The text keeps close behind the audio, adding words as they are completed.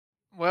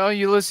Well,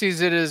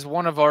 Ulysses, it is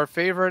one of our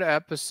favorite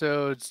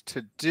episodes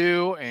to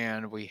do,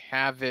 and we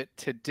have it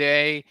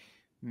today.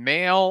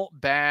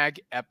 Mailbag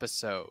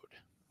episode.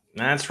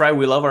 That's right.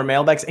 We love our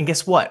mailbags. And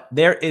guess what?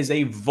 There is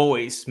a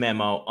voice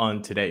memo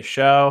on today's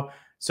show.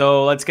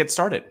 So let's get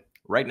started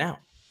right now.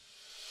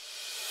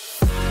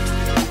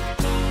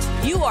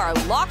 You are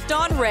Locked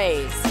On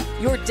Rays,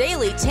 your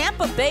daily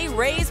Tampa Bay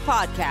Rays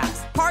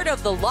podcast, part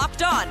of the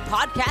Locked On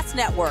Podcast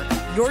Network,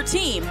 your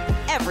team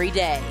every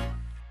day.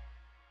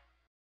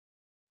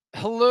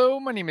 Hello,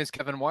 my name is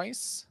Kevin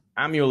Weiss.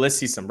 I'm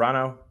Ulises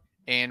Sambrano.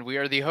 And we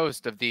are the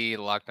host of the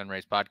Locked On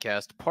Rays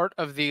podcast, part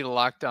of the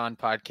Locked On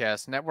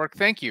Podcast Network.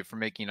 Thank you for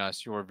making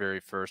us your very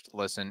first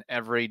listen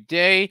every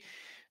day.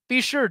 Be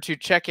sure to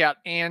check out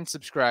and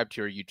subscribe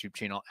to our YouTube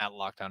channel at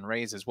Locked On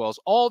Rays, as well as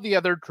all the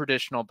other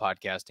traditional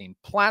podcasting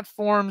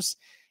platforms.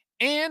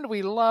 And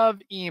we love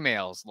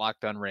emails,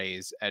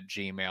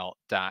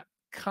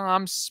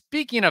 lockedonrays@gmail.com.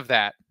 Speaking of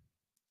that,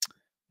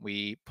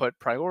 we put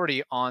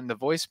priority on the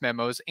voice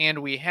memos, and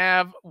we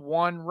have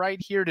one right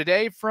here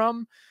today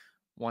from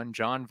one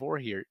John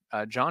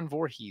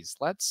Voorhees.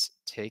 Let's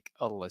take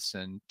a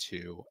listen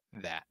to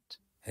that.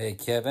 Hey,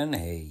 Kevin.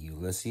 Hey,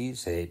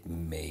 Ulises. Hey,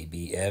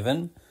 maybe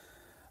Evan.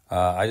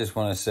 I just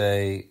want to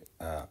say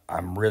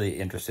I'm really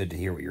interested to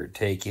hear what your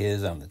take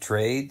is on the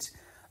trades.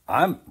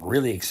 I'm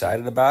really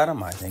excited about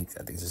them. I think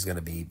this is going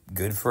to be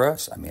good for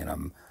us. I mean,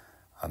 I'm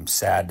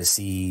sad to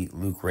see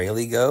Luke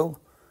Raley go.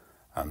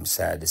 I'm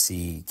sad to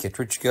see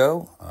Kittredge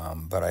go.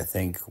 But I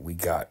think we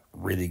got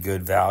really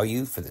good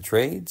value for the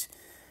trades.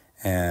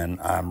 And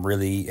I'm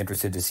really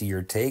interested to see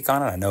your take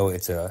on it. I know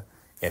it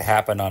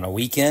happened on a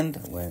weekend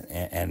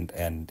and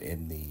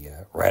in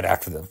the right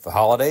after the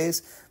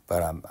holidays,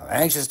 but I'm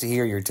anxious to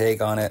hear your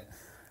take on it.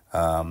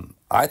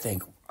 I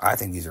think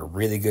these are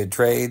really good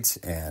trades,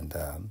 and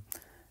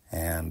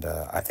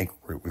I think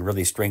we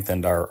really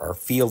strengthened our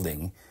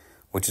fielding,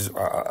 which is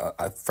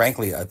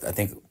frankly I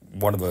think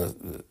one of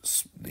the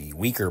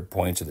weaker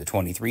points of the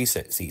 23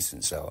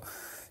 season. So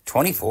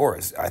 24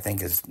 I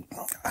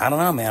don't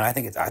know, man.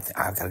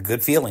 I've got a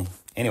good feeling.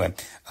 Anyway,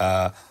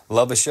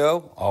 love the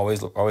show.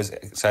 Always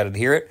excited to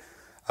hear it.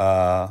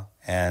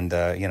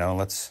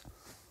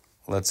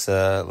 Let's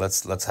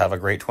have a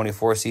great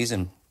 24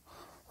 season.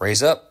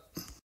 Raise up.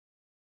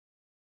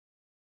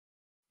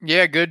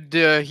 Yeah, good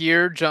to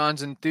hear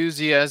John's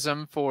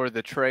enthusiasm for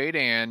the trade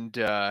and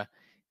the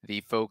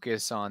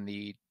focus on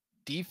the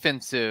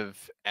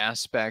defensive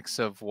aspects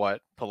of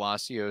what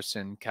Palacios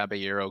and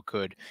Caballero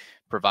could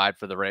provide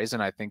for the Rays.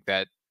 And I think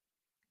that,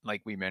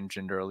 like we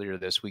mentioned earlier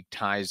this week,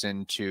 ties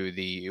into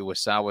the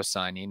Iwasawa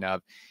signing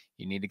of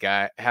you need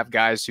to have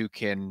guys who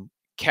can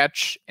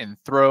catch and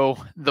throw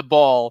the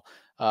ball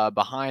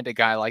behind a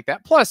guy like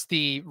that. Plus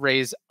the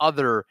Rays'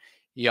 other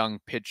young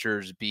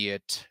pitchers, be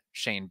it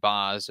Shane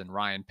Baz and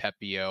Ryan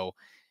Pepio,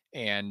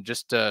 and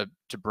just to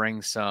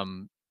bring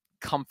some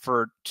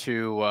comfort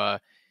to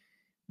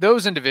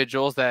those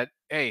individuals that,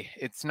 hey,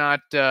 it's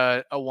not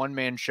a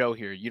one-man show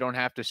here. You don't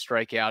have to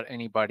strike out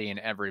anybody and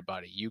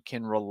everybody. You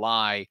can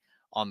rely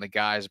on the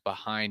guys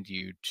behind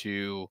you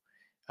to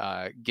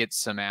get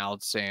some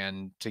outs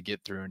and to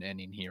get through an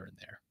inning here and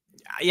there.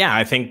 Yeah,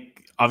 I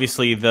think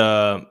obviously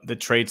the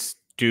trades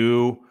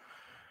do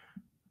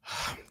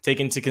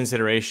take into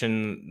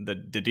consideration the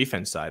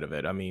defense side of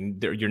it. I mean,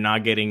 you're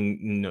not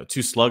getting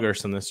two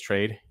sluggers in this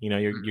trade.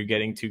 You're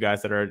getting two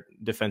guys that are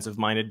defensive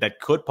minded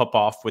that could pop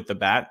off with the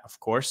bat, of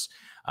course,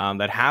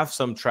 that have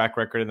some track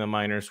record in the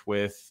minors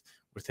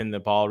within the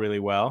ball really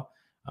well.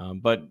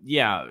 But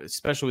yeah,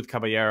 especially with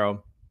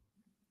Caballero,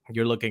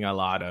 you're looking a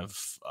lot of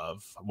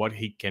what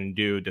he can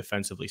do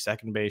defensively,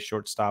 second base,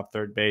 shortstop,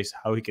 third base,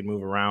 how he can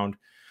move around.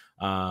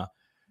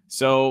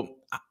 So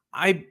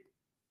I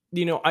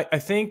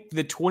think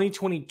the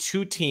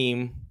 2022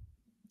 team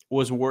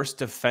was worse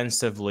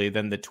defensively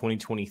than the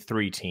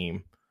 2023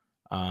 team.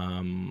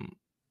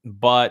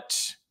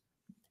 But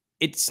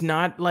it's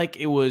not like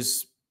it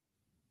was,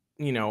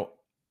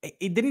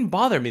 it didn't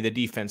bother me, the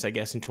defense, I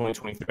guess, in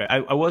 2023.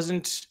 I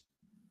wasn't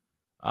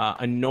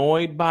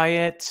annoyed by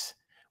it,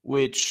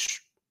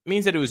 which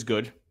means that it was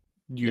good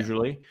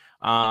usually. Yeah.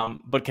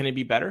 But can it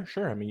be better?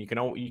 Sure. I mean, you can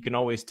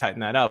always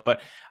tighten that up.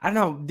 But I don't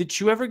know. Did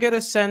you ever get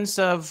a sense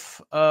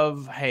of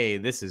hey,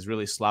 this is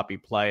really sloppy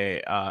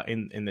play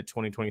in the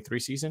 2023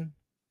 season?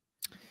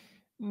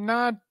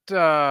 Not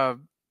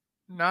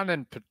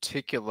in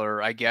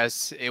particular. I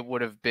guess it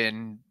would have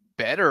been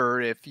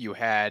better if you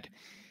had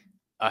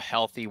a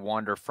healthy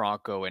Wander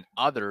Franco and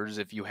others.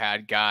 If you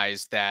had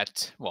guys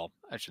that, well,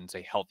 I shouldn't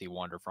say healthy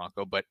Wander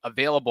Franco, but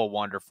available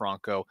Wander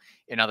Franco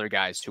and other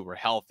guys who were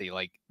healthy,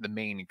 like the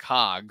main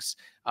cogs,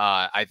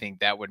 I think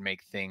that would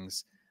make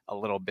things a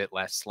little bit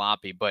less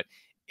sloppy. But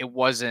it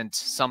wasn't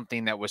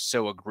something that was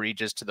so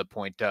egregious to the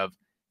point of,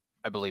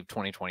 I believe,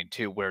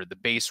 2022, where the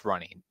base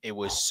running, it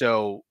was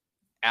so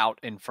out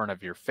in front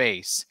of your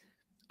face.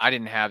 I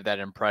didn't have that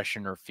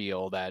impression or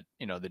feel that,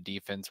 the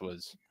defense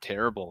was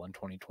terrible in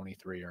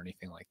 2023 or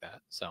anything like that.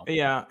 So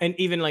yeah, and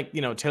even like,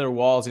 Taylor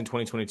Walls in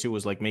 2022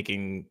 was like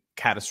making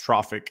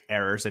catastrophic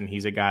errors, and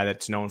he's a guy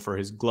that's known for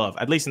his glove.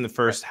 At least in the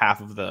first half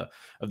of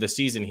the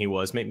season, he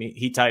was. Maybe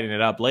he tightened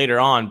it up later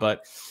on,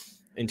 but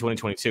in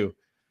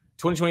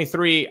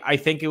 2023, I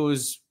think it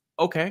was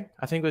okay.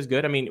 I think it was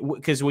good. I mean,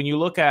 because when you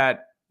look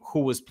at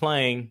who was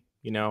playing,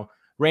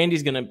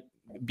 Randy's going to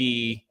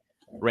be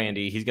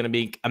Randy. He's going to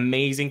be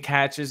amazing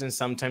catches, and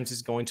sometimes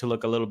he's going to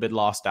look a little bit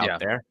lost out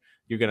there.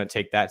 You're going to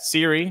take that.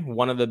 Siri,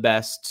 one of the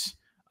best,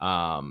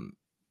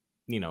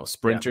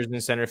 sprinters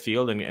in center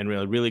field, and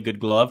really good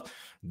glove.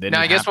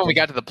 Now, I guess when we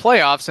got to the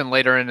playoffs and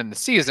later in the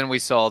season, we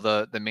saw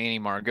the Manny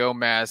Margot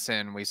mess,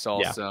 and we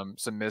saw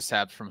some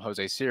mishaps from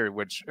Jose Siri,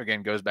 which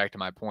again goes back to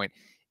my point.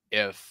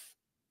 If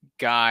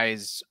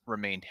guys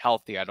remained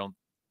healthy, I don't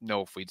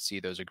know if we'd see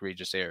those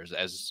egregious errors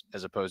as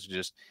opposed to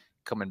just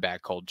coming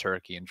back cold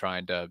turkey and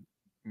trying to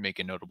make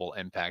a notable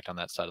impact on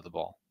that side of the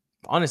ball.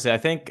 Honestly, I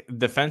think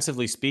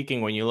defensively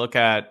speaking, when you look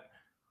at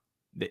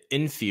the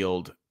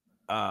infield,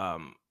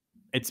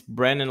 it's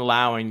Brandon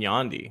Lowe and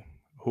Yandy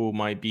who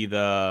might be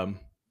the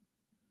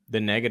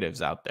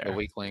negatives out there. The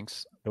weak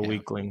links.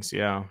 Weak links,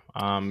 yeah.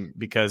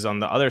 Because on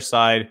the other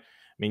side, I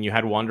mean, you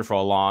had Wander for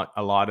a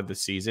lot of the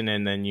season,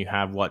 and then you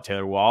have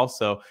Taylor Wall.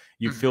 So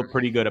you feel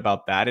pretty good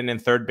about that. And in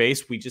third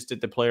base, we just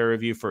did the player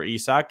review for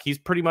Isaac. He's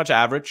pretty much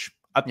average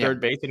at third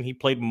base, and he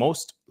played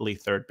mostly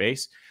third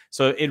base.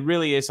 So it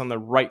really is on the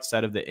right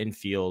side of the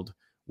infield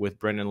with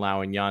Brendan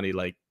Lowe and Yandy.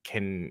 Like,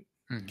 can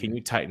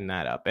you tighten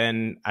that up?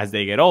 And as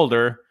they get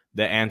older,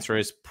 the answer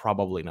is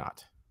probably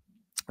not.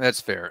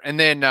 That's fair. And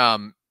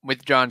then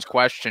with John's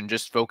question,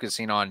 just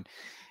focusing on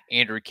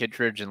Andrew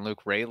Kittredge and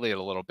Luke Raley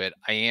a little bit,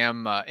 I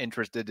am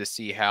interested to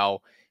see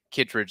how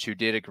Kittredge, who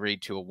did agree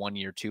to a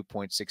 1-year,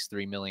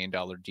 $2.63 million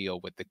deal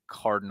with the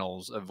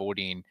Cardinals,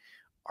 avoiding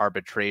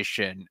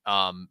arbitration,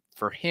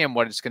 for him,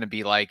 what it's going to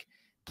be like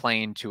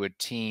playing to a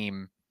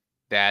team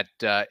that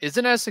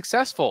isn't as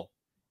successful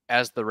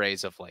as the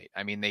Rays of late.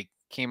 I mean, they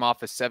came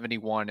off a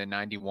 71 and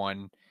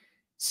 91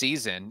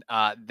 season.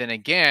 Then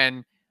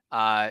again,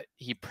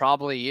 he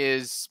probably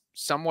is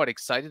somewhat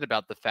excited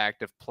about the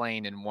fact of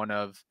playing in one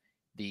of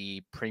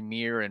the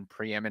premier and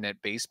preeminent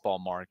baseball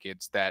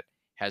markets that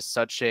has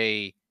such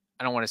a,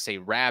 I don't want to say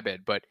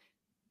rabid, but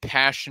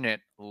passionate,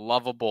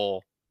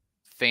 lovable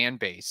fan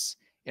base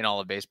in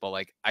all of baseball.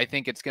 Like, I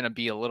think it's going to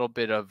be a little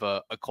bit of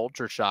a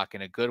culture shock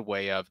in a good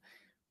way of,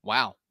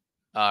 wow,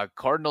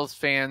 Cardinals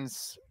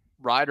fans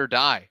ride or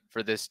die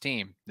for this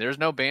team. There's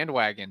no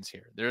bandwagons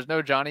here. There's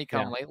no Johnny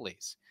come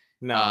latelys.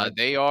 No,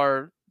 they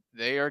are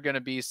going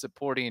to be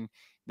supporting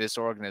this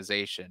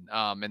organization.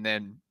 And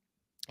then,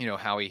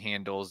 how he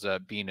handles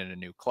being in a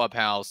new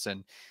clubhouse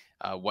and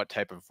what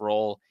type of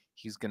role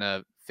he's going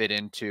to fit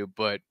into.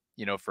 But,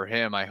 for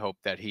him, I hope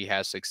that he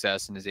has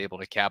success and is able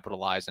to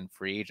capitalize in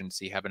free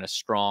agency, having a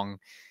strong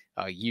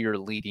year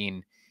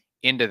leading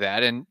into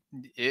that. And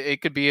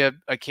it could be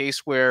a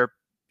case where,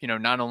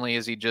 not only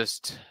is he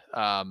just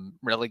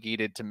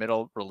relegated to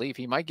middle relief,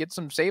 he might get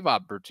some save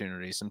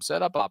opportunities, some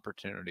setup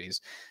opportunities.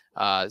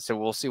 So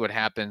we'll see what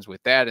happens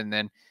with that. And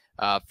then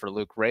for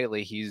Luke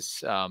Raley,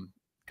 he's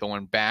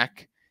going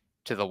back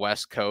to the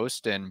West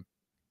Coast, and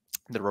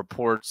the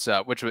reports,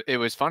 which it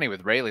was funny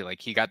with Raley, like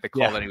he got the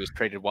call that he was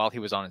traded while he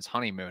was on his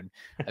honeymoon.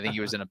 I think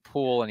he was in a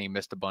pool and he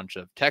missed a bunch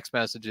of text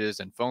messages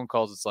and phone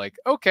calls. It's like,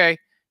 okay,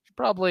 should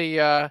probably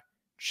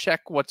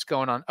check what's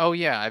going on. Oh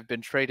yeah, I've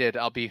been traded.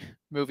 I'll be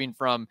moving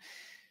from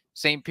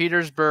St.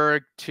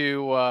 Petersburg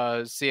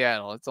to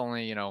Seattle. It's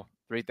only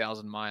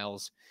 3,000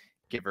 miles,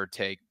 give or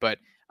take. But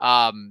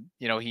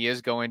he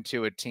is going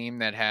to a team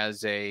that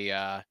has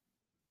a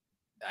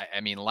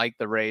like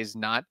the Rays,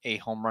 not a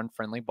home run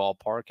friendly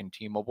ballpark in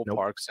T-Mobile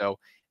Park. So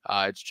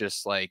it's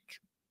just like,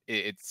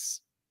 I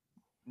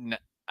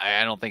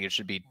don't think it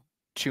should be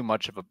too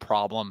much of a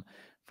problem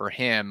for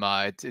him.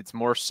 It's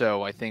more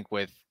so, I think,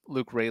 with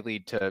Luke Raley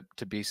to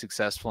be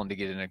successful and to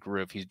get in a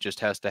groove, he just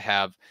has to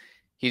have,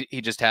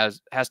 he just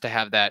has to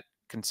have that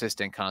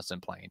consistent,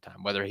 constant playing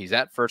time, whether he's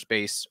at first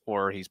base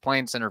or he's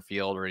playing center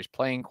field or he's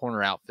playing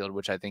corner outfield,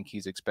 which I think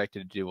he's expected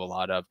to do a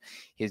lot of.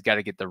 He's got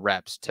to get the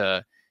reps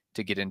to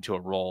get into a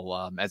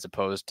role, as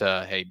opposed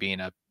to, hey, being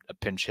a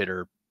pinch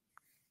hitter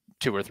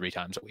 2 or 3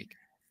 times a week.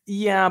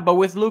 Yeah, but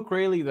with Luke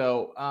Raley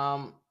though,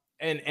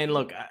 and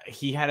look,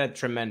 he had a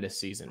tremendous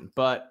season,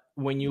 but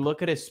when you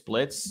look at his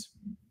splits,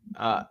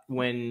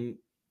 when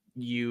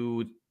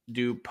you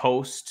do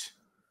post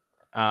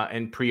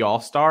and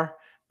pre-All-Star,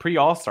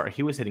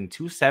 he was hitting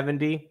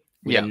 270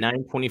 with a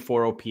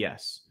 924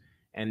 OPS.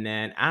 And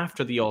then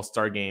after the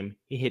All-Star game,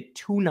 he hit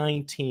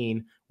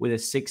 219 with a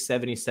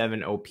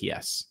 677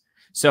 OPS.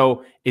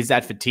 So is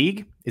that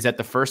fatigue? Is that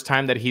the first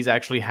time that he's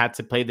actually had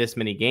to play this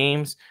many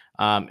games?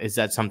 Is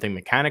that something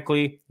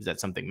mechanically? Is that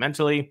something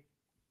mentally?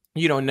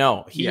 You don't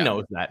know. He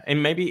knows that.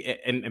 And maybe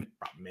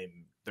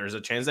there's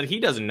a chance that he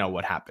doesn't know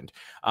what happened.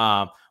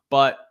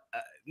 But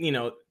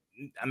a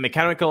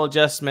mechanical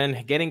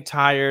adjustment, getting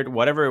tired,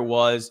 whatever it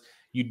was,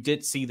 you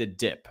did see the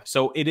dip.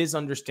 So it is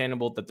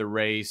understandable that the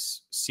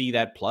Rays see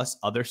that plus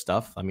other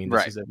stuff. I mean,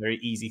 this is a very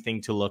easy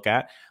thing to look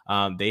at.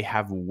 They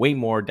have way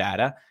more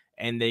data,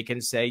 and they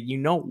can say, you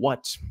know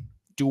what?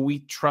 Do we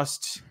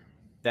trust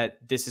that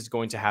this is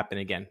going to happen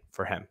again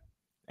for him?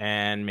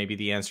 And maybe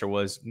the answer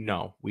was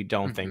no, we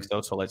don't think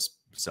so. So let's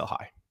sell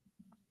high.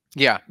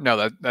 Yeah,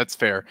 no, that's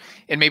fair.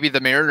 And maybe the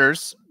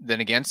Mariners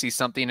then again see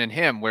something in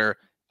him where,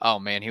 oh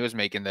man, he was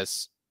making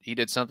this. He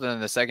did something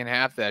in the second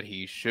half that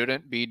he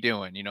shouldn't be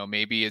doing. You know,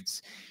 maybe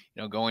it's,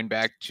 you know, going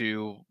back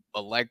to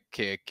a leg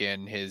kick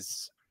and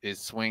his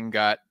swing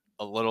got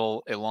a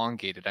little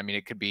elongated. I mean,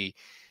 it could be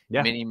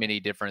many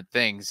different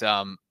things.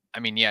 I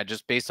mean, yeah,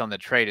 just based on the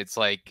trade, it's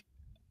like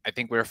I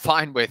think we're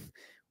fine with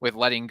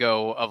letting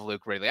go of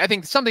Luke Raley. I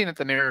think something that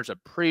the Mariners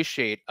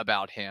appreciate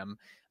about him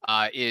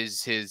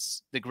is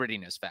the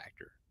grittiness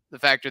factor, the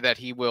factor that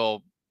he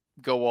will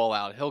go all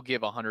out. He'll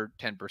give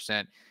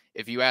 110%.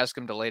 If you ask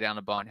him to lay down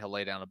a bunt, he'll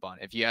lay down a bunt.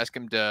 If you ask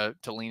him to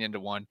lean into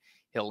one,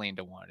 he'll lean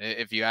to one.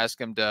 If you ask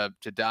him to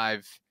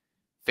dive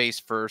face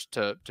first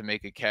to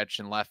make a catch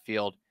in left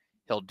field,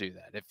 he'll do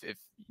that. If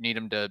you need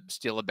him to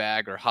steal a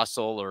bag or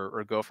hustle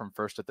or go from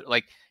first to third,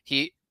 like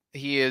he's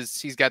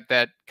got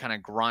that kind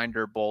of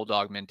grinder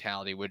bulldog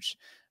mentality, which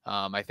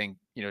I think,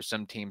 you know,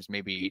 some teams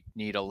maybe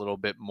need a little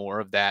bit more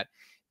of that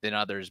than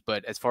others.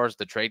 But as far as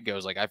the trade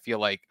goes, like I feel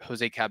like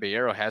Jose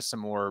Caballero has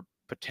some more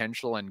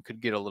potential and could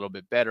get a little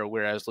bit better,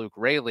 whereas Luke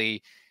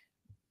Raley,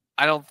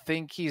 I don't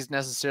think he's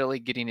necessarily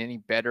getting any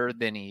better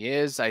than he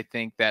is. I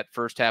think that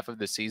first half of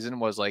the season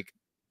was like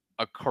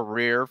a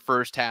career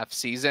first half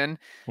season.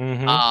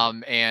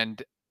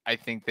 And I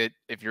think that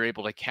if you're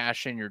able to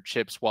cash in your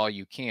chips while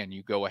you can,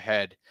 you go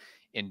ahead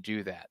and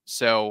do that.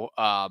 So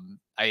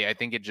I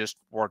think it just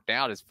worked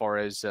out as far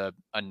as a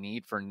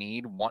need for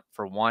need, want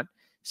for want,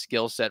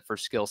 skill set for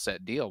skill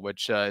set deal,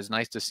 which is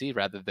nice to see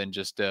rather than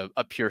just a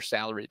pure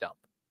salary dump.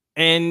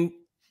 And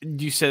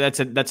you said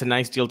that's a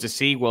nice deal to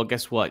see. Well,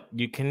 guess what?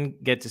 You can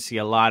get to see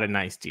a lot of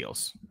nice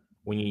deals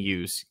when you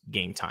use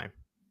Game Time.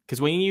 Because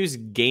when you use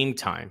Game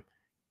Time,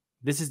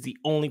 this is the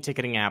only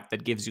ticketing app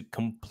that gives you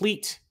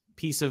complete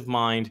peace of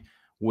mind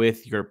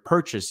with your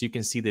purchase. You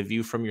can see the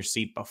view from your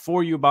seat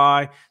before you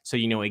buy, so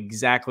you know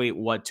exactly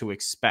what to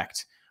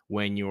expect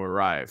when you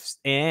arrive.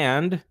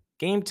 And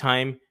Game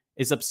Time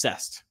is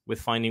obsessed with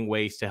finding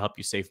ways to help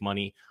you save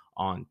money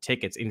on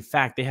tickets. In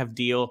fact, they have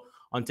deal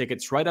on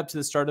tickets right up to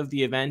the start of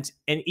the event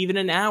and even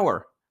an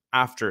hour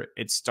after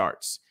it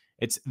starts.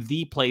 It's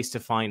the place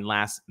to find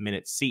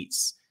last-minute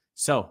seats.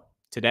 So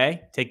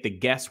today, take the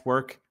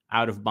guesswork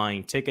out of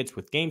buying tickets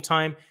with Game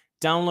Time.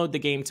 Download the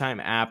Game Time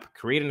app,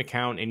 create an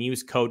account, and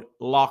use code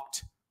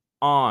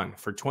LOCKEDON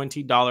for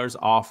 $20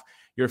 off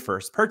your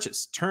first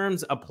purchase.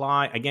 Terms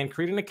apply. Again,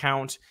 create an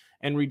account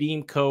and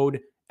redeem code LOCKEDON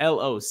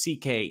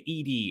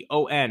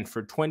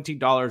for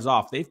 $20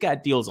 off. They've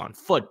got deals on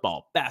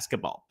football,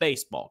 basketball,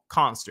 baseball,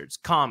 concerts,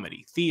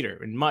 comedy, theater,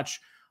 and much,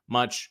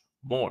 much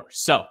more.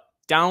 So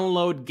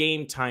download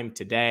Game Time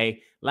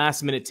today.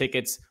 Last minute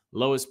tickets,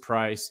 lowest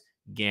price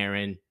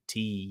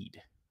guaranteed.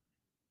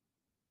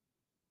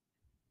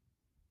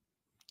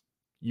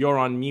 You're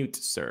on mute,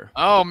 sir.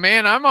 Oh,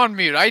 man, I'm on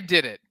mute. I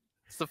did it.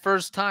 It's the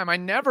first time. I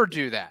never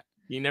do that.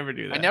 You never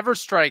do that. I never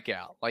strike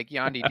out like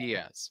Yandy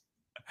Diaz.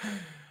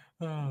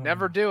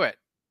 Never do it.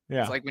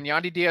 Yeah. It's like when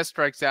Yandy Diaz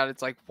strikes out,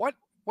 it's like, what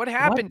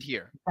happened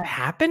here? That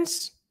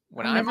happens?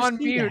 When I'm on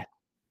mute,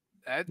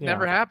 that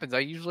never happens. I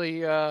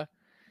usually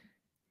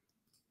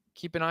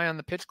keep an eye on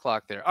the pitch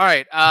clock there. All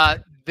right.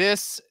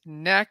 This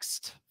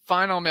next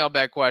final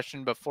mailbag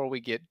question before we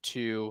get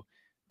to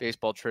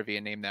baseball trivia,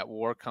 Name That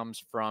War, comes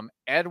from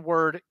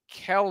Edward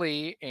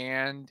Kelly,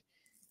 and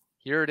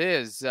here it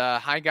is.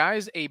 Hi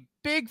guys, a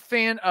big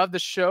fan of the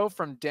show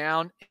from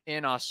down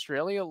in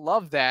Australia.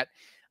 Love that.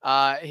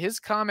 His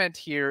comment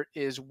here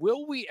is,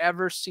 will we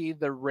ever see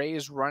the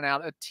Rays run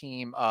out a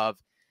team of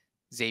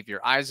Xavier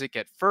Isaac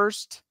at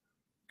first,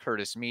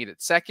 Curtis Mead at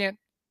second,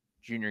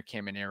 Junior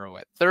Caminero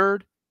at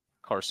third,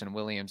 Carson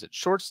Williams at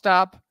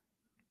shortstop,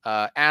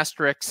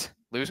 asterisk,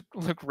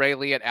 Luke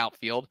Raley at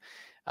outfield,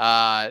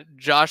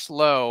 Josh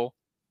Lowe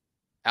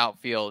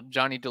outfield,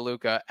 Johnny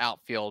DeLuca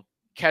outfield,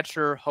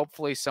 catcher,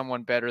 hopefully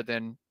someone better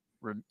than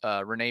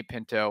Rene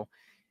Pinto,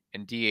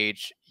 and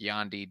DH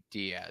Yandy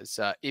Diaz.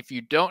 If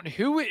you don't,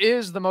 who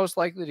is the most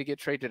likely to get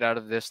traded out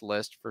of this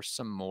list for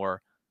some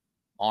more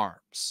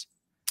arms?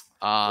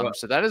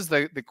 So that is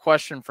the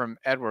question from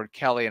Edward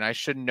Kelly. And I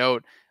should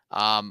note,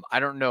 I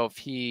don't know if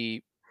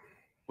he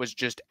was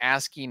just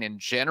asking in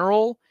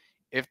general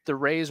if the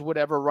Rays would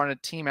ever run a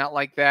team out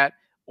like that,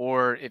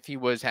 or if he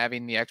was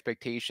having the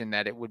expectation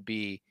that it would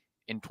be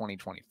in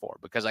 2024.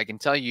 Because I can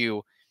tell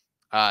you,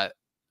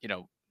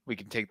 we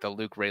can take the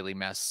Luke Raley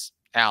mess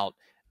out.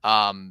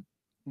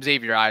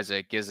 Xavier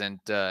Isaac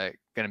isn't going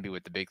to be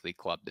with the big league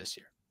club this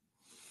year.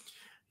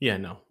 Yeah,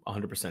 no,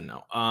 100%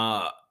 no.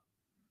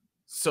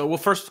 So, well,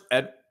 first,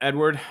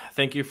 Edward,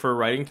 thank you for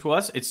writing to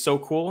us. It's so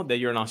cool that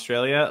you're in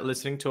Australia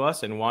listening to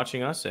us and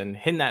watching us and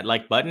hitting that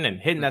like button and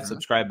hitting that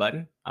subscribe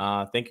button.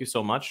 Thank you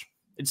so much.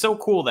 It's so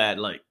cool that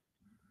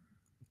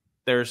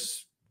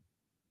there's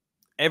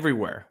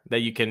everywhere that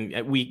you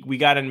can. We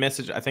got a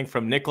message, I think,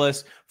 from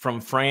Nicholas from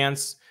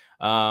France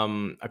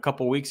a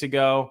couple weeks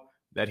ago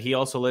that he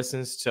also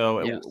listens.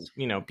 So, Yes.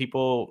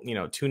 People,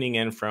 tuning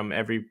in from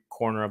every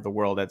corner of the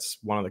world. That's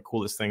one of the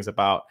coolest things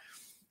about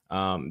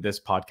this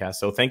podcast.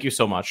 So thank you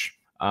so much.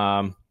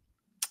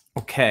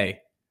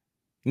 Okay.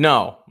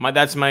 No,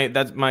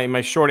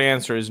 my short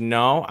answer is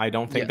no. I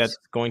don't think that's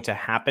going to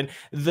happen.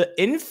 The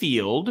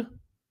infield,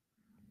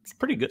 it's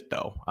pretty good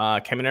though.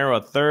 Caminero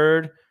a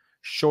third,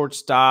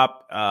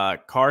 shortstop,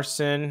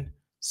 Carson,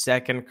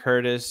 second,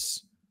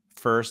 Curtis,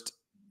 first,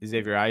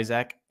 Xavier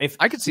Isaac. If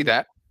I could see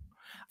that,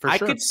 I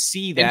could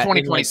see that in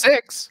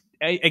 2026.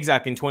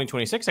 Exactly, in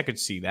 2026, I could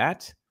see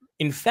that.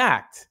 In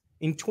fact,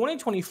 in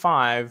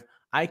 2025,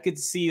 I could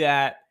see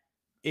that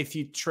if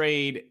you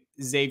trade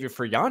Xavier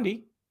for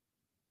Yandy.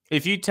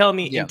 If you tell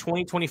me in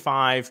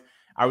 2025,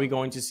 are we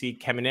going to see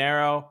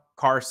Caminero,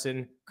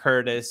 Carson,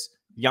 Curtis,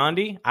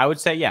 Yandy? I would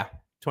say,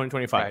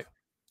 2025. Right.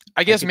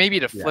 I guess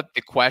maybe to flip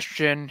the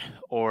question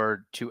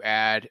or to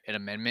add an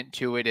amendment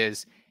to it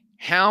is,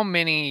 how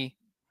many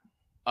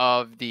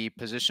of the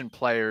position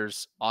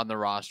players on the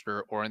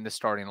roster or in the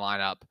starting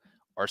lineup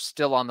are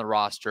still on the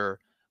roster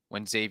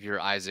when Xavier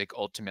Isaac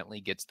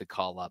ultimately gets the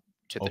call up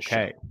to the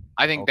show?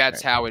 I think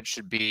that's how it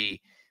should be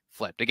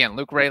flipped. Again,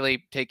 Luke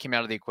Raley, take him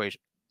out of the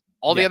equation.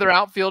 All the other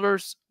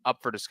outfielders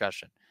up for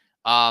discussion.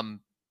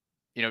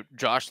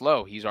 Josh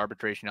Lowe, he's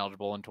arbitration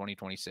eligible in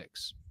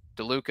 2026.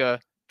 DeLuca,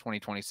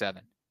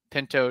 2027.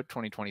 Pinto,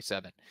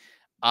 2027.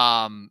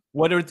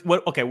 What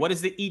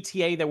is the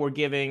ETA that we're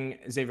giving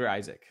Xavier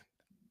Isaac?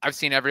 I've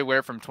seen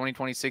everywhere from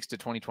 2026 to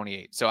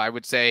 2028. So I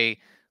would say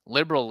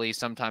liberally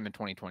sometime in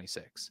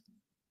 2026.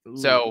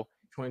 So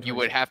you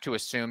would have to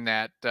assume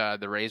that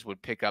the Rays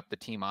would pick up the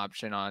team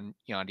option on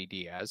Yandy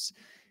Diaz.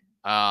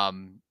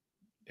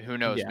 Who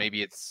knows? Yeah.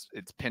 Maybe it's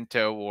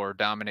Pinto or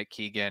Dominic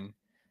Keegan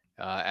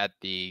at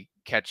the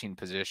catching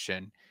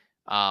position.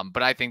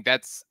 But I think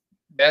that's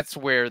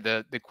where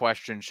the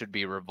question should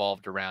be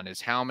revolved around,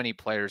 is how many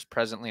players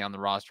presently on the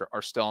roster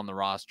are still on the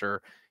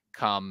roster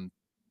come,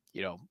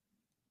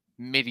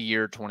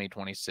 mid-year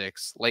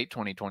 2026, late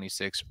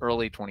 2026,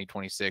 early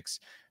 2026,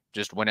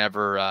 just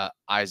whenever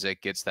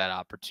Isaac gets that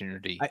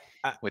opportunity.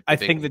 I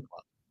think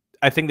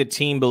the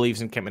team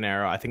believes in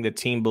Caminero. I think the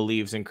team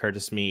believes in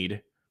Curtis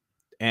Mead.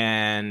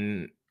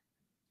 And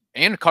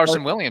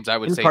Carson Williams, I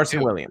would say Carson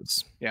too.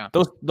 Williams. Yeah.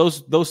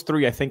 Those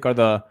three, I think, are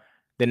the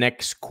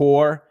next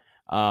core.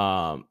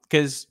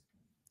 Because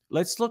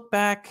let's look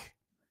back.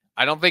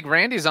 I don't think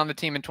Randy's on the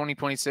team in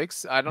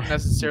 2026. I don't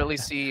necessarily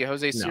see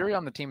Jose Siri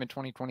on the team in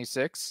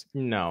 2026.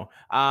 No.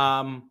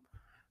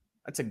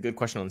 That's a good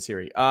question on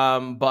Siri.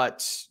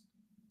 But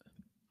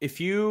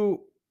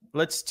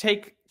let's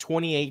take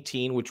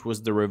 2018, which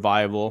was the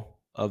revival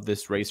of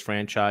this Rays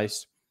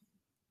franchise.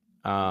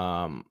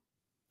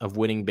 Of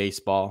winning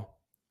baseball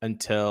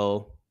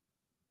until,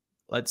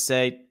 let's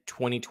say,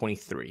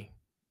 2023,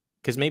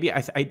 because maybe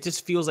it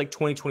just feels like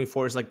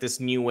 2024 is like this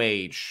new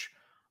age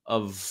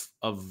of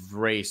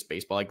Rays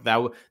baseball. Like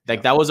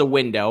that was a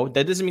window.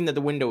 That doesn't mean that the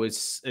window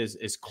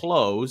is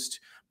closed,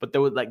 but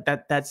there was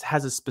that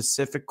has a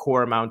specific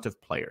core amount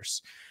of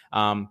players.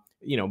 Brandon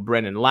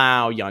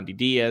Lowe, Yandy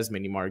Diaz,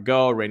 Manny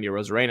Margot, Randy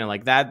Rosarena,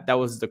 like that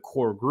was the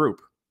core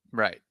group,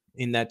 right,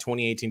 in that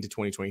 2018 to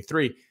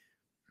 2023.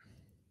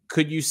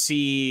 Could you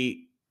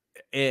see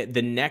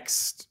the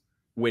next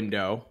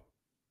window,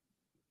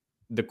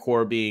 the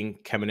core being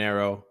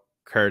Caminero,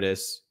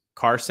 Curtis,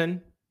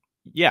 Carson?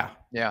 Yeah.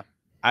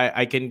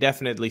 I can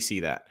definitely see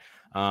that.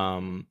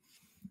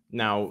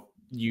 Now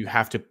you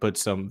have to put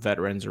some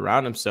veterans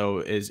around him. So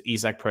is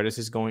Isaac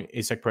Paredes going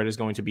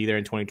to be there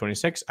in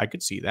 2026? I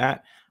could see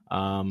that.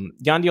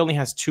 Yandy only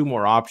has two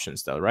more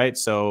options though, right?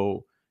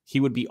 So he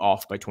would be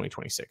off by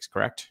 2026,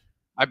 correct?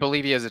 I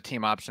believe he has a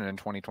team option in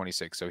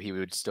 2026, so he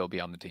would still be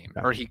on the team,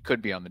 or he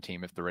could be on the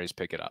team if the Rays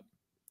pick it up.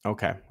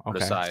 Okay.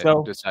 Decide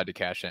to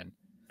cash in.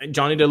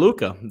 Johnny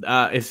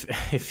DeLuca,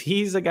 if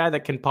he's a guy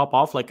that can pop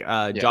off like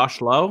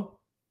Josh Lowe,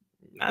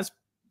 that's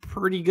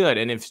pretty good.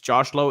 And if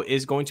Josh Lowe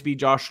is going to be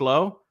Josh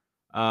Lowe,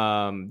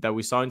 that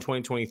we saw in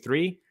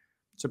 2023,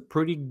 it's a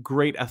pretty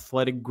great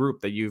athletic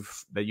group that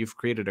you've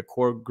created, a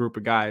core group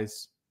of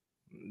guys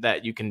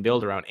that you can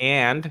build around.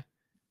 And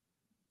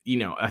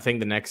I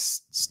think the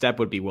next step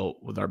would be,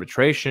 with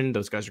arbitration,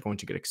 those guys are going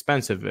to get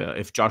expensive.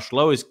 If Josh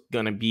Lowe is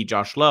going to be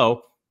Josh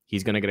Lowe,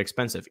 he's going to get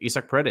expensive.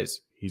 Isaac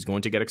Paredes, he's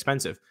going to get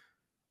expensive.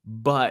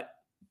 But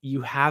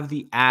you have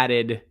the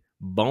added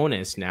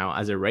bonus now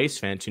as a Rays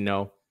fan to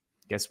know,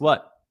 guess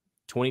what?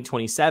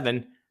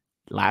 2027,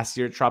 last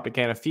year at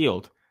Tropicana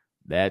Field,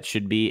 that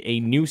should be a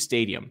new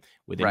stadium.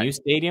 With a new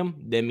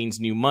stadium, that means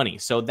new money.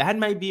 So that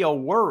might be a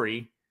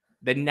worry.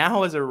 That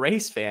now as a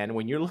Rays fan,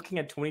 when you're looking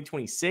at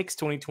 2026,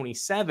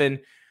 2027,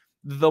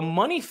 the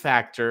money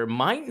factor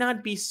might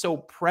not be so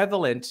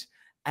prevalent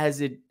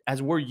as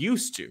we're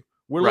used to.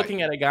 We're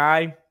looking at a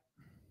guy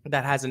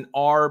that has an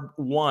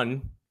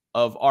ARB1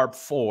 of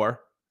ARB4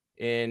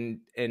 in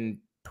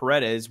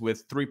Paredes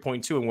with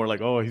 3.2, and we're like,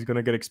 oh, he's going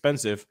to get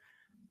expensive.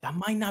 that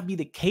might not be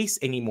the case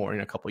anymore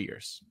in a couple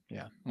years.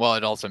 Yeah. Well,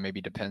 it also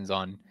maybe depends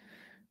on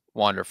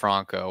Wander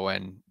Franco,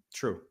 and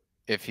True.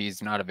 if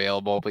he's not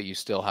available, but you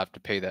still have to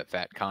pay that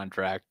fat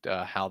contract,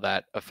 how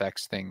that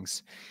affects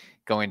things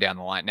going down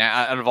the line. Now,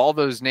 out of all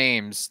those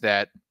names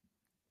that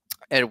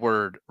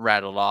Edward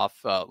rattled off,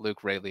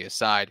 Luke Raley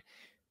aside,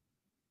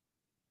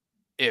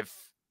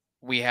 if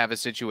we have a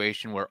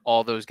situation where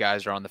all those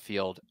guys are on the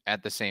field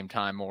at the same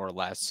time, more or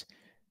less,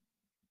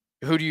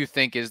 who do you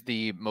think is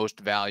the most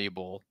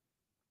valuable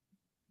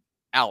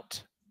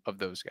out of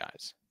those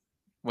guys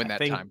when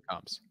time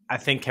comes? I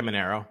think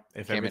Caminero.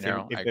 If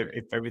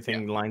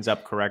everything lines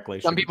up correctly.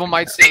 Some people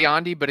might say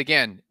Yandy, but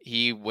again,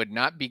 he would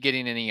not be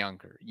getting any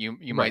younger.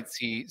 You might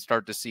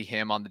start to see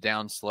him on the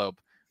downslope,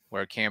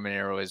 where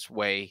Caminero is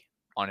way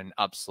on an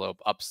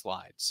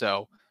upslide.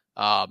 So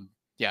I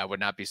would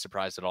not be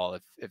surprised at all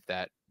if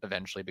that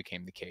eventually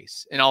became the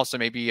case. And also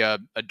maybe a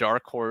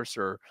dark horse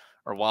or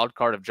wild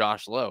card of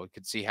Josh Lowe.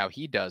 Could see how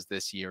he does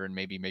this year and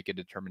maybe make a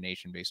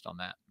determination based on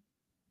that.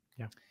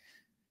 Yeah.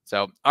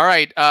 So, all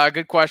right.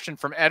 Good question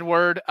from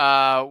Edward.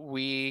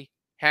 We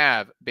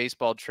have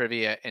baseball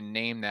trivia and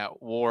Name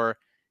That War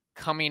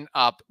coming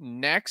up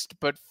next.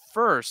 But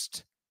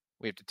first,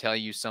 we have to tell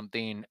you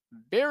something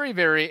very,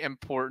 very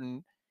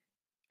important.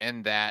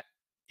 And that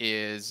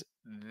is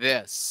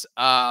this.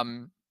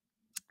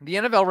 The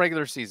NFL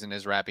regular season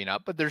is wrapping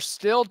up, but there's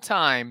still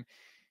time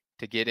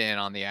to get in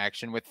on the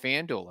action with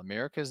FanDuel,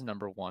 America's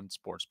 #1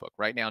 sportsbook.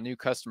 Right now, new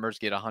customers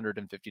get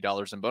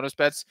 $150 in bonus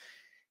bets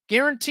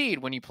guaranteed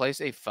when you place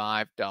a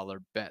 $5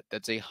 bet.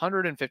 That's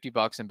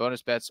 $150 in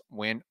bonus bets,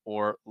 win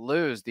or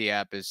lose. The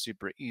app is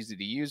super easy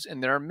to use,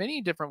 and there are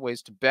many different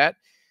ways to bet,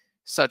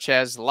 such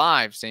as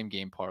live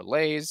same-game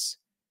parlays,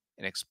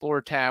 an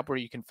Explore tab where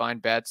you can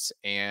find bets,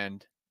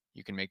 and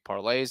you can make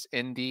parlays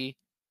in the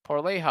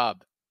Parlay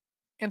Hub,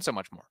 and so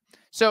much more.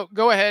 So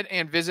go ahead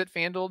and visit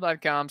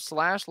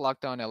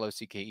FanDuel.com/LockedOn,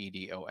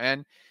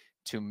 LOCKEDON,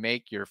 to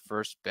make your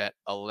first bet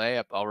a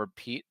layup. I'll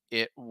repeat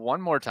it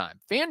one more time.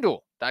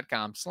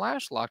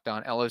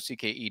 FanDuel.com/LockedOn,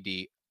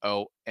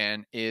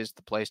 LOCKEDON is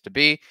the place to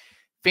be.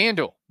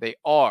 FanDuel, they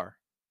are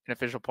an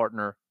official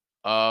partner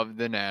of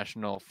the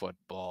National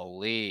Football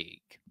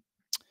League.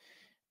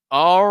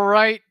 All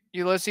right,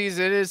 Ulises,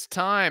 it is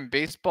time.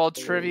 Baseball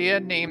trivia,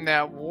 Name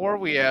That War.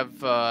 We have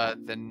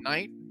the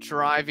night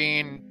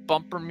driving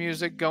bumper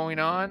music going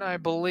on, I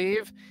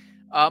believe.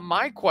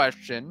 My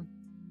question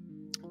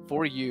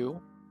for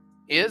you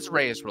is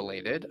Rays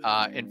related.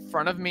 In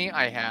front of me,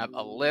 I have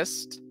a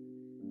list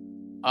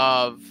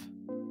of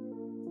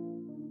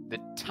the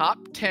top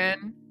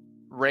 10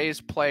 Rays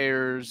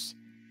players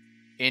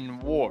in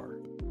WAR.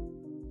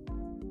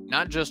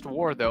 Not just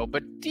WAR, though,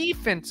 but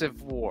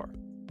defensive WAR.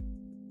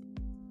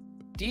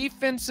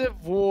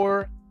 Defensive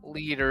WAR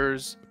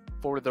leaders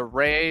for the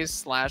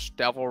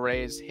Rays/Devil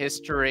Rays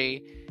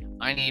history.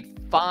 I need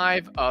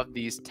 5 of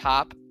these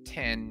top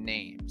 10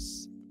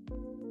 names.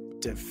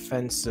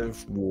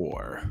 Defensive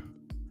WAR.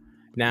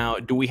 Now,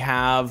 do we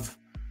have,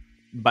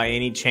 by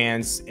any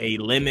chance, a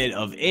limit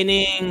of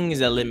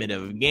innings, a limit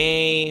of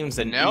games?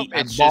 Nope,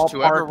 it's just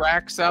whoever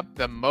racks up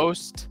the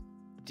most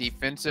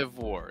defensive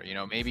WAR. You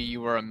know, maybe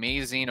you were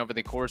amazing over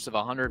the course of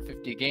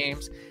 150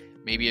 games.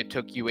 Maybe it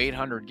took you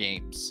 800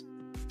 games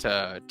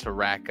to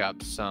rack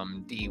up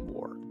some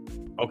D-WAR.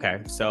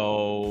 Okay,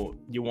 so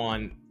you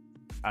want,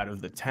 out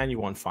of the 10, you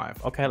want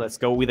 5. Okay, let's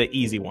go with the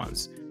easy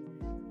ones.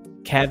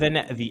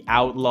 Kevin the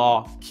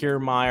Outlaw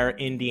Kiermaier,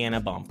 Indiana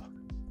Bump.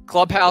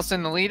 Clubhouse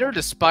in the leader,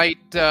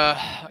 despite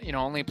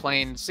only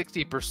playing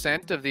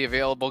 60% of the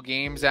available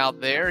games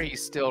out there. He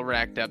still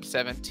racked up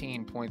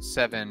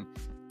 17.7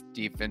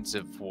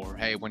 defensive WAR.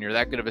 Hey, when you're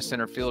that good of a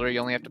center fielder, you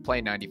only have to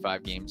play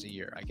 95 games a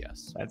year, I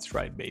guess. That's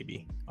right,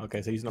 baby.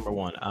 Okay, so he's number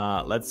 1.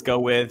 Let's go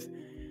with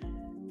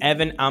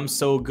Evan I'm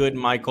So Good,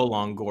 Michael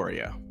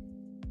Longoria.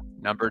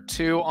 Number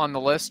 2 on the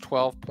list,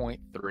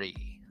 12.3.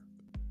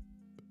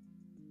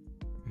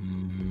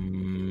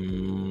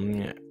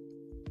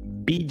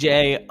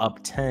 BJ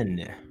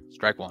Upton.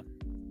 Strike 1.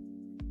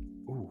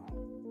 Ooh.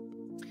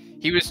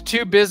 He was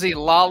too busy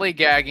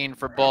lollygagging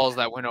for balls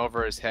that went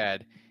over his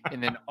head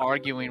and then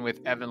arguing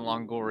with Evan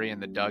Longoria in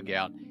the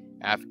dugout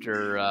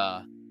after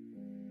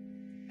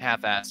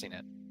half-assing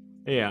it.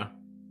 Yeah.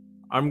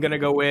 I'm going to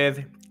go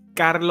with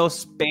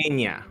Carlos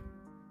Peña.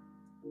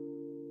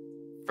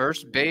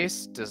 First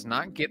base does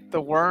not get the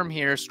worm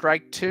here.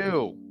 Strike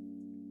 2.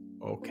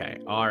 Okay.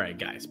 All right,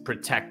 guys.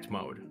 Protect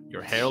mode.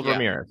 You're Harold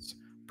Ramirez.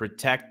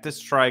 Protect the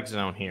strike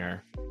zone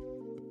here.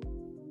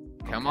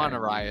 Come on,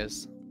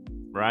 Arias.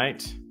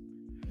 Right?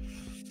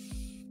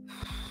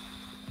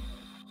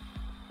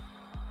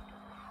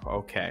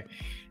 Okay.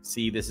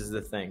 See, this is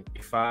the thing.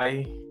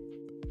 I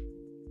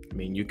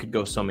mean, you could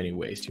go so many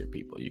ways here,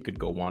 people. You could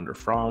go Wander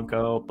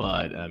Franco,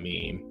 but I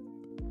mean,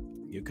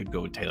 you could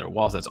go Taylor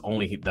Walls. That's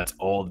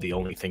all the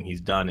only thing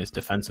he's done is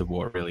defensive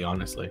WAR, really,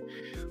 honestly.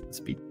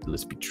 Let's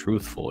be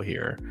truthful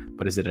here.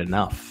 But is it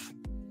enough?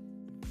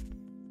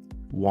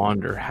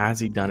 Wander, has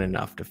he done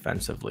enough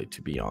defensively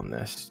to be on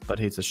this? But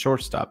he's a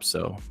shortstop,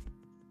 so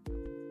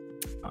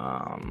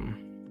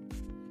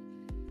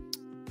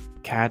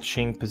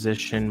catching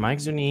position, Mike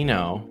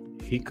Zunino,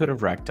 he could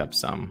have racked up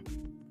some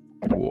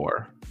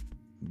WAR,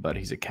 but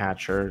he's a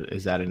catcher.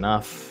 Is that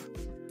enough?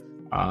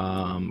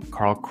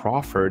 Carl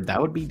Crawford,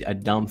 that would be a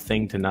dumb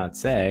thing to not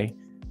say.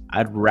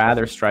 I'd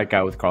rather strike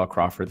out with Carl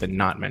Crawford than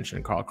not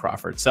mention Carl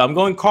Crawford. So I'm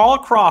going Carl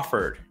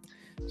Crawford.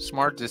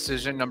 Smart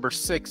decision. Number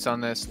 6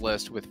 on this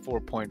list with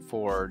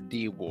 4.4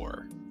 D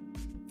WAR.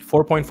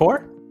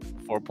 4.4?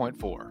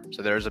 4.4.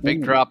 So there's a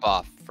big drop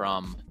off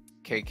from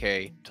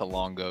KK to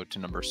Longo to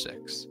number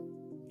 6.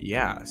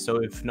 Yeah, so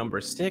if number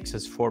 6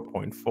 is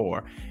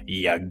 4.4,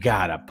 you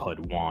gotta put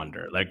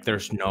Wander. Like,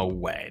 there's no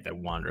way that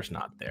Wander's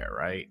not there,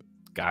 right?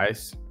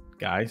 Guys,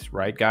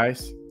 right,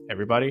 guys?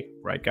 Everybody,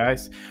 right,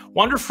 guys?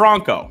 Wander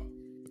Franco.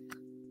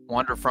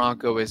 Wander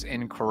Franco is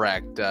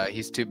incorrect.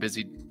 He's too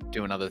busy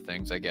doing other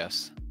things, I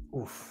guess.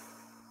 Oof.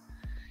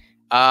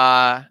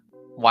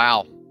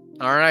 Wow.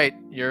 All right.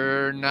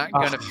 You're not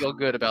going to feel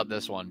good about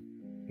this one.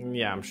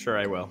 Yeah, I'm sure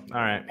I will.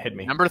 All right, hit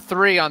me. Number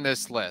 3 on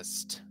this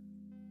list.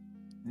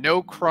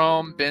 No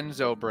Chrome, Ben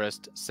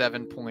Zobrist,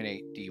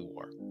 7.8 D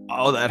WAR.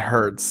 Oh, that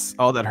hurts.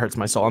 Oh, that hurts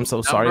my soul. I'm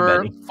so sorry,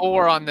 Number Benny.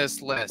 4 on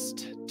this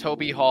list.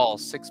 Toby Hall,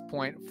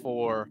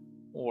 6.4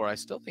 WAR. I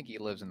still think he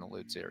lives in the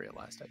Lutz area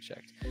last I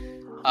checked.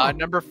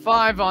 Number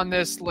 5 on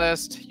this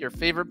list. Your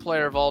favorite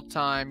player of all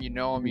time. You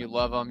know him, you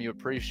love him, you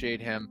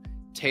appreciate him.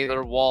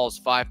 Taylor Walls,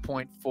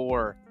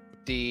 5.4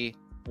 D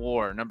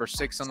WAR. Number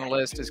 6 on the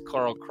list is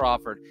Carl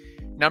Crawford.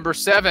 Number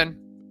 7,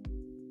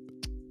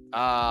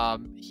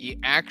 he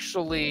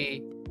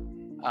actually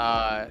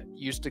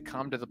used to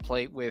come to the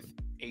plate with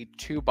a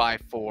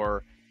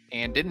 2x4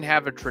 and didn't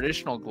have a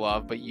traditional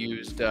glove, but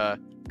used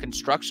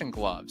construction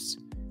gloves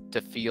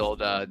to field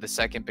the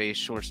second base,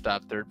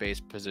 shortstop, third base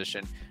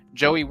position.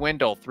 Joey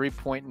Wendell,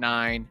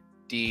 3.9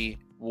 D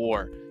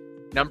WAR.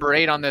 Number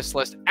 8 on this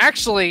list.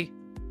 Actually,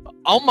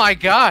 oh my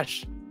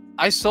gosh,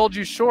 I sold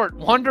you short.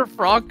 Wander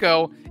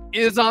Franco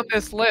is on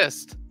this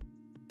list.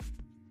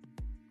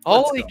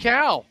 Holy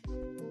cow.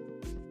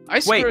 I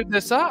screwed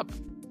this up.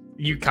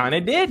 You kind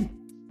of did.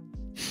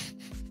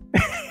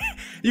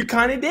 You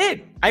kind of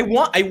did. I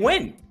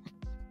win.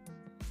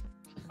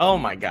 Oh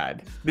my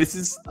God. This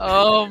is.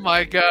 Oh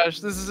my gosh.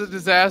 This is a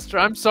disaster.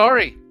 I'm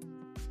sorry.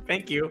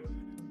 Thank you.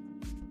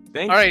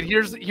 All right.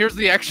 Here's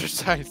the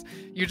exercise.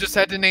 You just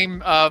had to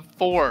name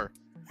 4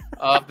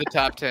 of the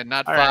top 10,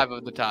 not 5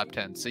 of the top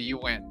 10. So you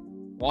win.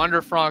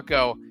 Wander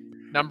Franco,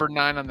 number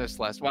 9 on this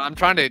list. Well, I'm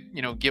trying to,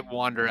 get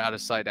Wander out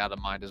of sight, out of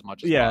mind as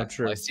much as possible.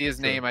 True. I see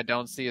his name. I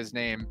don't see his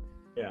name.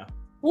 Yeah.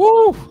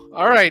 Woo!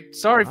 All right.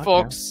 Sorry,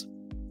 folks.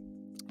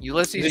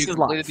 Ulises, you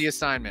completed the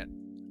assignment.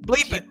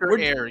 Bleep it.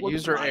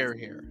 User error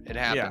here. It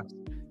happens.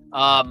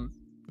 Yeah.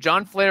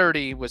 John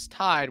Flaherty was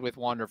tied with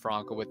Wander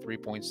Franco with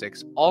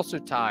 3.6. Also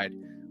tied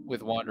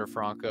with Wander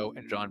Franco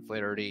and John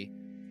Flaherty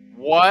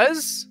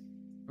was,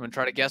 I'm going to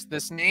try to guess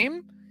this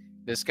name.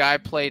 This guy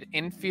played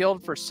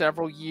infield for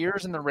several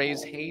years in the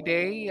Rays'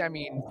 heyday. I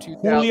mean,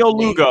 2000. Julio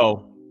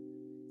Lugo.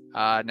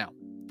 No.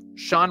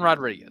 Sean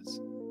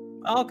Rodriguez.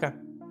 Oh, okay.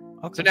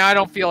 So now I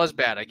don't feel as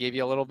bad. I gave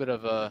you a little bit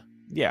of a...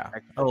 Yeah,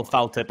 a little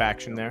foul tip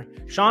action there.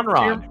 Sean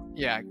Rod.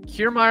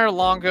 Kiermaier,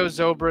 Longo,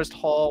 Zobrist,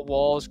 Hall,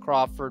 Walls,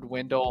 Crawford,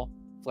 Wendell,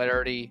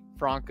 Flaherty,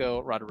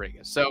 Franco,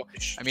 Rodriguez. So,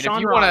 I mean,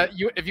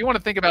 if you want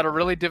to think about a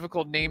really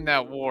difficult name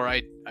that WAR,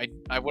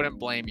 I wouldn't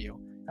blame you.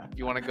 If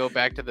you want to go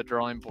back to the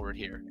drawing board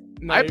here.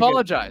 No, I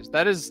apologize. Good.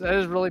 That is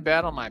really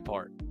bad on my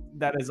part.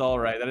 That is all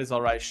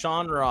right.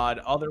 Sean Rod,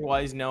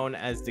 otherwise known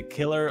as the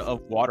killer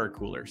of water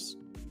coolers.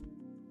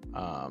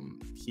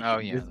 This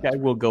guy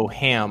will go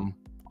ham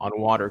on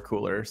water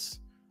coolers.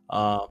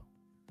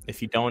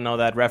 If you don't know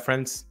that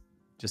reference,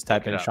 just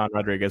type in Sean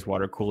Rodriguez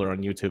water cooler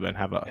on YouTube and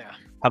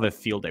have a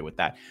field day with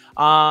that.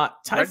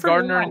 Time for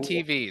Gardner and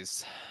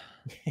TVs.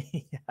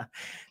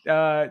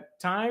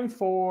 Time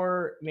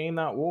for Name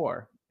That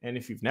WAR. And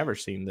if you've never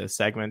seen this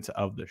segment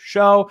of the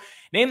show,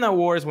 Name That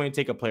WAR is when we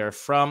take a player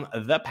from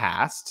the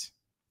past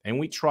and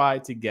we try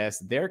to guess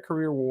their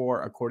career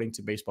WAR according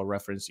to Baseball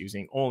Reference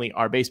using only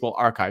our Baseball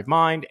Archive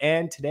mind.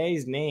 And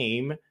today's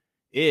name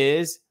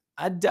is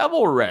a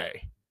Devil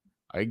Ray,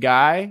 a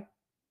guy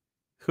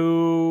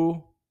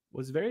who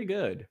was very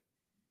good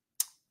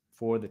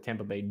for the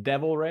Tampa Bay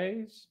Devil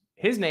Rays.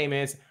 His name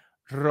is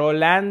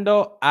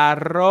Rolando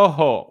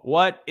Arrojo.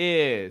 What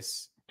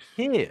is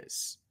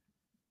his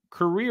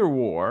career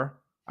WAR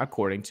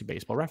according to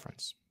Baseball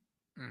Reference?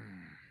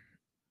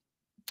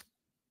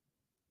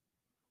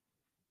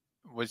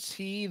 Was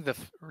he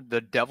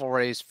the Devil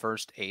Rays'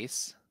 first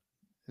ace?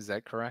 Is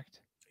that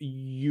correct?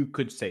 You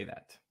could say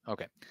that.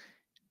 Okay.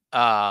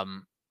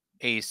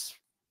 Ace,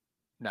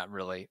 not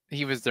really.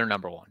 He was their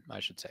number 1, I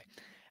should say.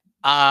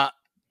 I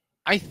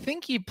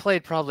think he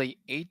played probably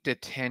 8 to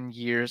 10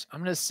 years. I'm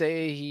going to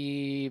say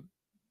he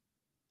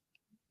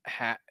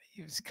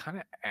was kind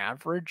of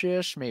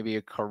average-ish, maybe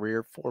a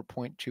career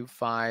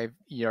 4.25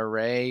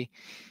 ERA,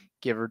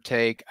 give or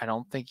take. I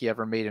don't think he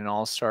ever made an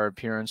all-star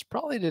appearance.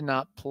 Probably did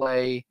not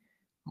play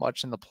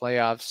much in the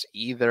playoffs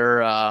either.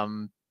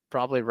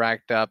 Probably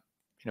racked up,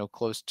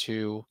 close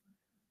to,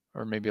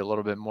 or maybe a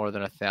little bit more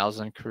than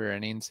 1,000 career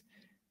innings.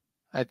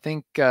 I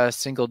think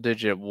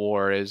single-digit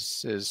WAR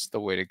is the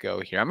way to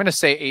go here. I'm going to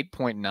say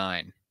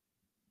 8.9.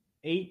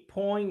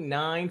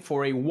 8.9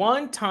 for a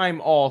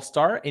one-time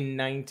All-Star in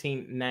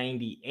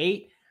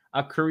 1998.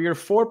 A career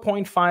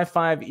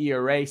 4.55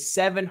 ERA,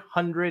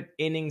 700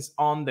 innings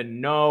on the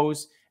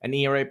nose, an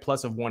ERA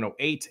plus of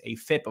 108, a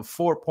FIP of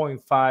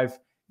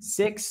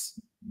 4.56,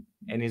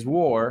 and his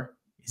WAR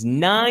is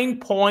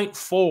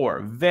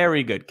 9.4.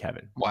 Very good,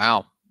 Kevin.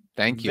 Wow.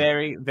 Thank you.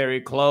 Very, very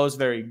close.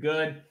 Very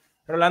good.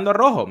 Rolando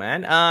Rojo,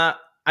 man.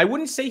 I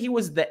wouldn't say he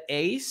was the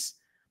ace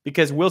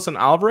because Wilson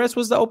Alvarez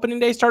was the opening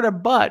day starter,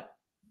 but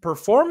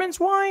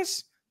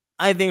performance-wise,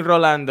 I think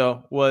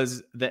Rolando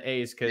was the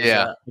ace because,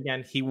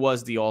 again, he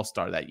was the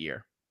all-star that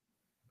year.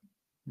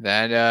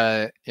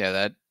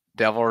 That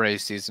Devil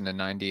Rays season in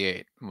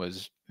 98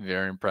 was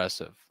very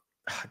impressive.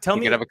 Tell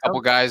me, could have a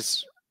couple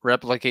guys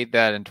replicate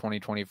that in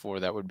 2024.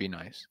 That would be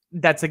nice.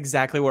 That's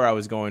exactly where I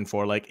was going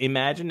for. Like,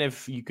 imagine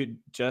if you could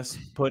just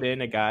put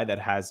in a guy that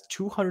has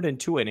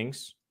 202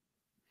 innings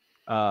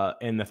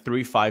in the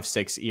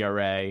 3.56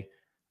 ERA,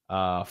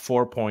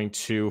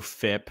 4.2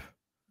 FIP.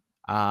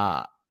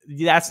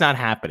 That's not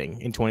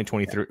happening in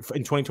 2023,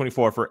 in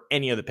 2024 for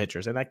any of the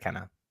pitchers, and that kind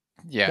of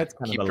that's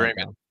kind keep of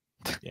dreaming.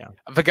 Yeah,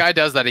 if a guy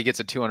does that, he gets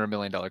a $200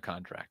 million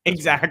contract.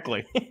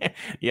 Exactly.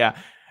 Yeah,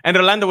 and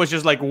Rolando was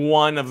just like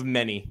one of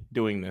many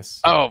doing this.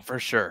 Oh, for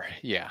sure.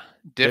 Yeah,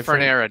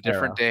 different era,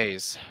 different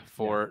days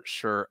for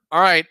sure.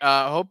 All right.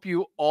 Hope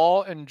you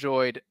all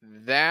enjoyed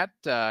that.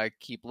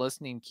 Keep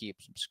listening,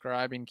 keep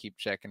subscribing, keep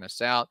checking us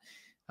out.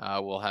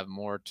 We'll have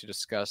more to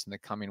discuss in the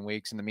coming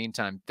weeks. In the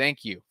meantime,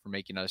 thank you for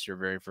making us your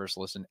very first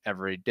listen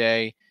every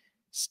day.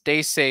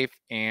 Stay safe,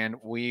 and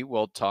we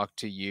will talk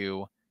to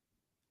you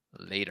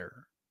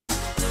later.